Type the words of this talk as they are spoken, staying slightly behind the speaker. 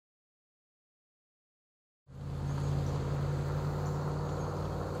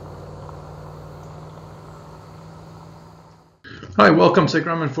Hi, welcome to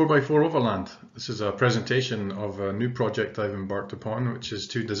Grumman 4x4 Overland. This is a presentation of a new project I've embarked upon, which is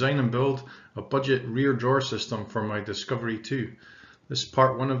to design and build a budget rear drawer system for my Discovery 2. This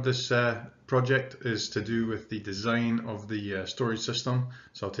part one of this project is to do with the design of the storage system.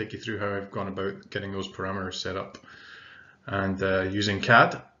 So I'll take you through how I've gone about getting those parameters set up. And using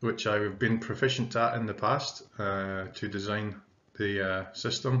CAD, which I've been proficient at in the past, to design the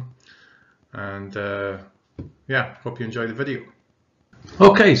system. And yeah, hope you enjoy the video.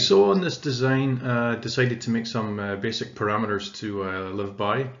 Okay, so on this design, decided to make some basic parameters to live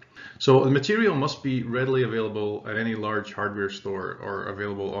by. So the material must be readily available at any large hardware store or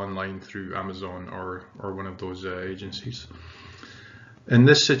available online through Amazon or one of those agencies. In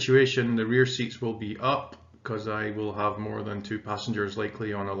this situation, the rear seats will be up because I will have more than 2 passengers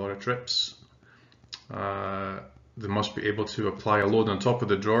likely on a lot of trips. They must be able to apply a load on top of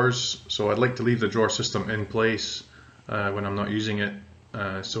the drawers. So I'd like to leave the drawer system in place when I'm not using it.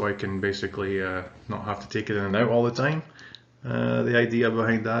 So I can basically not have to take it in and out all the time. The idea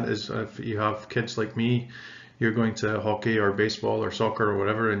behind that is if you have kids like me, you're going to hockey or baseball or soccer or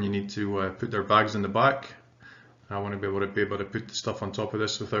whatever, and you need to put their bags in the back. I want to be able to put the stuff on top of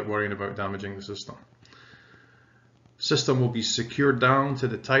this without worrying about damaging the system. System will be secured down to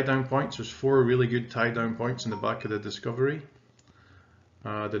the tie down points. There's 4 really good tie down points in the back of the Discovery.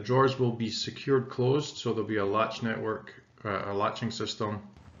 The drawers will be secured closed, so there'll be a latch network, a latching system,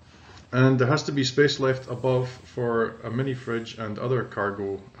 and there has to be space left above for a mini fridge and other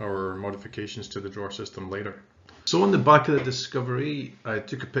cargo or modifications to the drawer system later. So on the back of the Discovery, I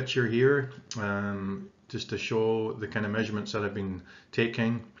took a picture here just to show the kind of measurements that I've been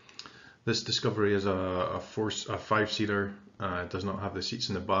taking. This Discovery is a 5-seater. It does not have the seats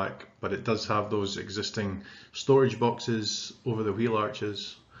in the back, but it does have those existing storage boxes over the wheel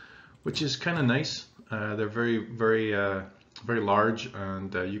arches, which is kind of nice. They're very large,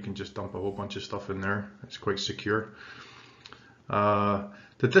 and you can just dump a whole bunch of stuff in there. It's quite secure. The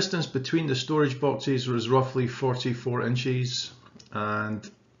distance between the storage boxes was roughly 44 inches, and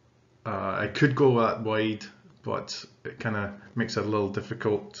I could go that wide, but it kind of makes it a little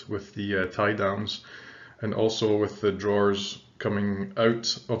difficult with the tie downs, and also with the drawers coming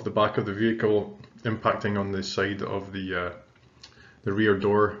out of the back of the vehicle impacting on the side of the rear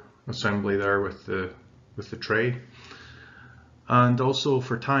door assembly there with the tray. And also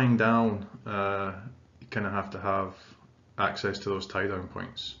for tying down, you kind of have to have access to those tie down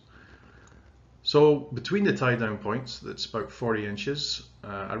points. So between the tie down points, that's about 40 inches.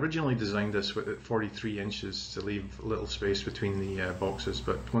 I originally designed this with 43 inches to leave a little space between the boxes,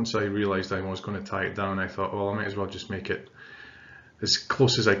 but once I realized I was going to tie it down, I thought, well, I might as well just make it as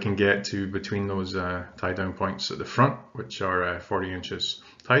close as I can get to between those tie down points at the front, which are 40 inches.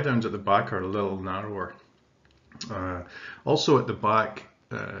 Tie downs at the back are a little narrower. Also at the back,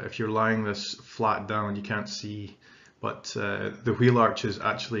 if you're lying this flat down, you can't see, but the wheel arches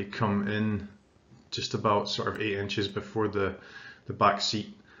actually come in just about sort of 8 inches before the back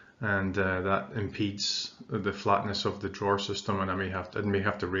seat, and that impedes the flatness of the drawer system, and I may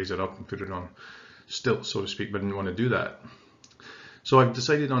have to raise it up and put it on stilts, so to speak, but I didn't want to do that. So I've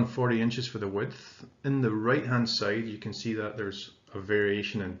decided on 40 inches for the width. In the right hand side, you can see that there's a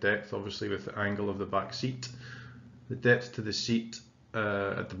variation in depth, obviously with the angle of the back seat. The depth to the seat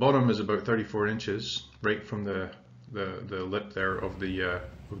at the bottom is about 34 inches, right from the lip there of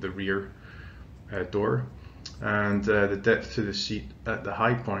the rear door, and the depth to the seat at the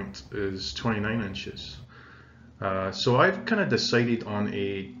high point is 29 inches. So I've kind of decided on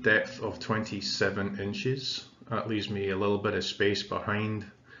a depth of 27 inches. That leaves me a little bit of space behind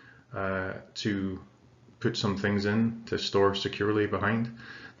to put some things in to store securely behind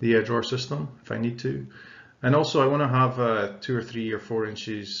the drawer system if I need to. And also I want to have 2 or 3 or 4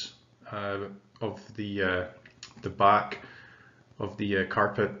 inches of the back of the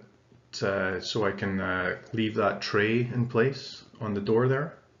carpet so I can leave that tray in place on the door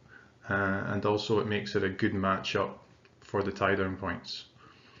there, and also it makes it a good match up for the tie down points.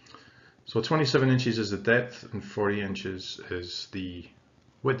 So 27 inches is the depth and 40 inches is the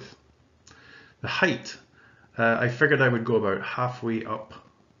width. The height, I figured I would go about halfway up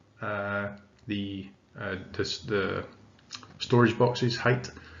the storage box's height,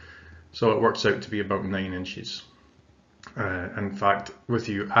 so it works out to be about 9 inches. In fact, if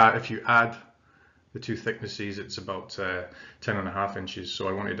you add the 2 thicknesses, it's about 10.5 inches, so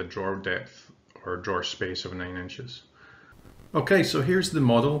I wanted a drawer depth or drawer space of 9 inches. Okay, so here's the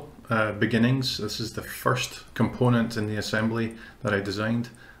model beginnings. This is the first component in the assembly that I designed.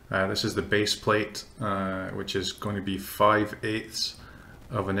 This is the base plate, which is going to be 5/8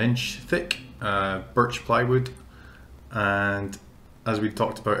 of an inch thick birch plywood and as we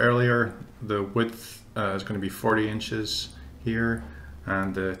talked about earlier, the width is going to be 40 inches here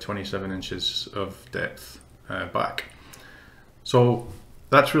and 27 inches of depth back. So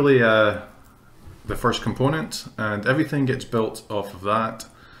that's really the first component, and everything gets built off of that.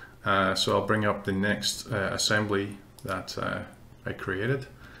 So I'll bring up the next assembly that I created.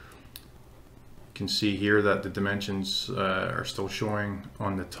 You can see here that the dimensions are still showing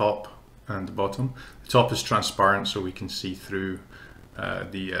on the top and the bottom. The top is transparent, so we can see through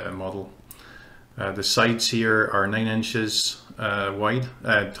the model. The sides here are 9 inches wide,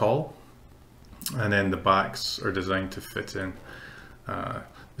 tall, and then the backs are designed to fit in. The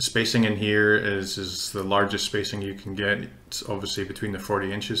spacing in here is the largest spacing you can get. It's obviously between the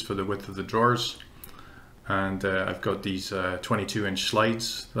 40 inches for the width of the drawers. And I've got these 22-inch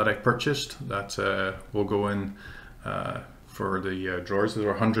slides that I purchased that will go in for the drawers. There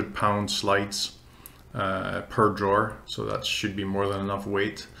are 100-pound slides per drawer, so that should be more than enough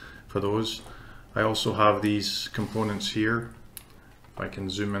weight for those. I also have these components here. If I can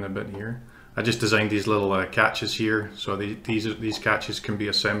zoom in a bit here. I just designed these little catches here, so these catches can be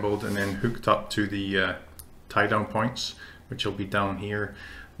assembled and then hooked up to the tie-down points, which will be down here.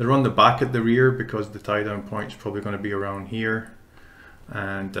 They're on the back at the rear because the tie-down point is probably going to be around here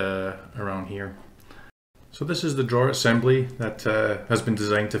and around here. So this is the drawer assembly that has been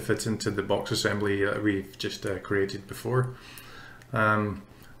designed to fit into the box assembly that we've just created before.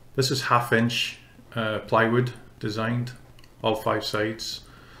 This is 1/2-inch plywood designed, all 5 sides,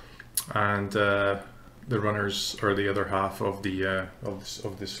 and the runners are the other half of the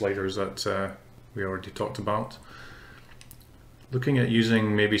sliders that we already talked about. Looking at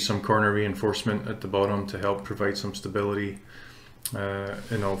using maybe some corner reinforcement at the bottom to help provide some stability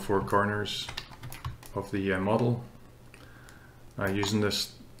in all 4 corners of the model. Using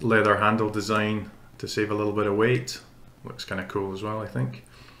this leather handle design to save a little bit of weight. Looks kind of cool as well, I think.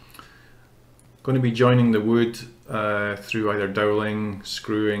 Going to be joining the wood through either doweling,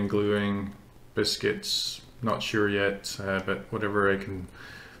 screwing, gluing, biscuits, not sure yet, but whatever I can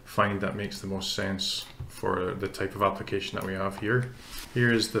find that makes the most sense for the type of application that we have here.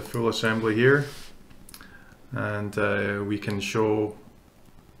 Here is the full assembly here, and we can show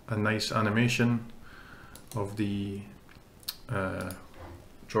a nice animation of the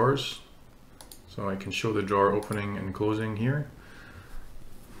drawers. So I can show the drawer opening and closing here,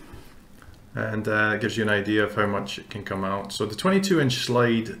 and it gives you an idea of how much it can come out. So the 22-inch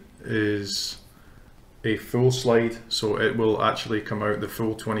slide is a full slide, so it will actually come out the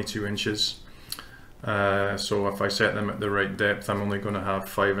full 22 inches. So if I set them at the right depth, I'm only going to have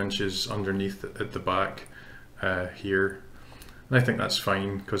 5 inches underneath at the back here. And I think that's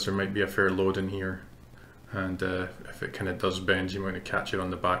fine because there might be a fair load in here, and if it kind of does bend, you want to catch it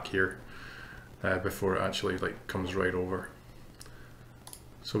on the back here before it actually comes right over.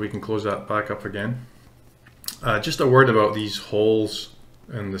 So we can close that back up again. Just a word about these holes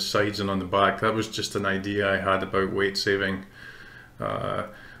in the sides and on the back. That was just an idea I had about weight saving.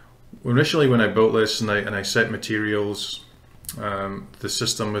 Initially when I built this and I set materials, the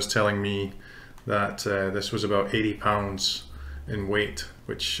system was telling me that this was about 80 pounds in weight,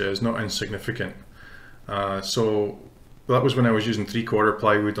 which is not insignificant. So that was when I was using 3/4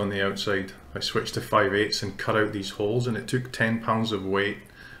 plywood on the outside. I switched to 5/8 and cut out these holes, and it took 10 pounds of weight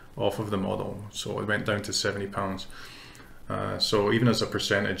off of the model. So it went down to 70 pounds. So even as a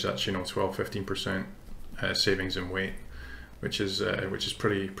percentage, that's 12–15% savings in weight, which is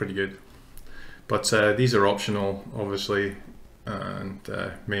pretty good. But these are optional, obviously, and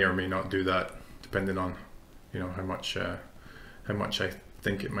may or may not do that, depending on how much I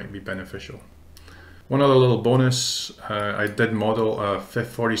think it might be beneficial. One other little bonus: I did model a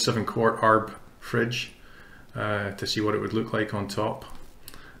 47-quart Arb fridge to see what it would look like on top,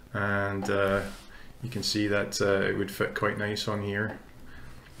 and you can see that it would fit quite nice on here.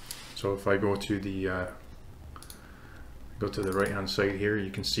 So if I go to the right hand side here,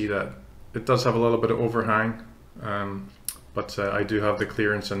 you can see that it does have a little bit of overhang, but I do have the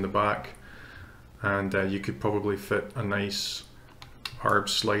clearance in the back, and you could probably fit a nice Arb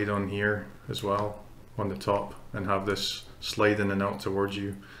slide on here as well on the top and have this slide in and out towards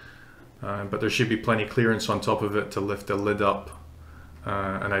you. But there should be plenty clearance on top of it to lift the lid up.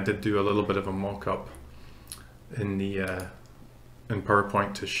 And I did do a little bit of a mock-up in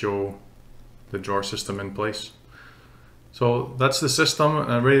PowerPoint to show the drawer system in place. So that's the system.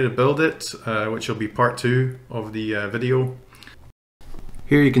 I'm ready to build it, which will be part 2 of the video.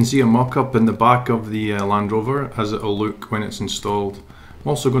 Here you can see a mock-up in the back of the Land Rover as it will look when it's installed. I'm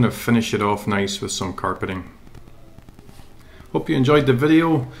also going to finish it off nice with some carpeting. Hope you enjoyed the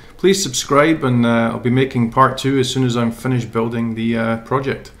video. Please subscribe, and I'll be making part 2 as soon as I'm finished building the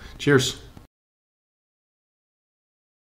project. Cheers.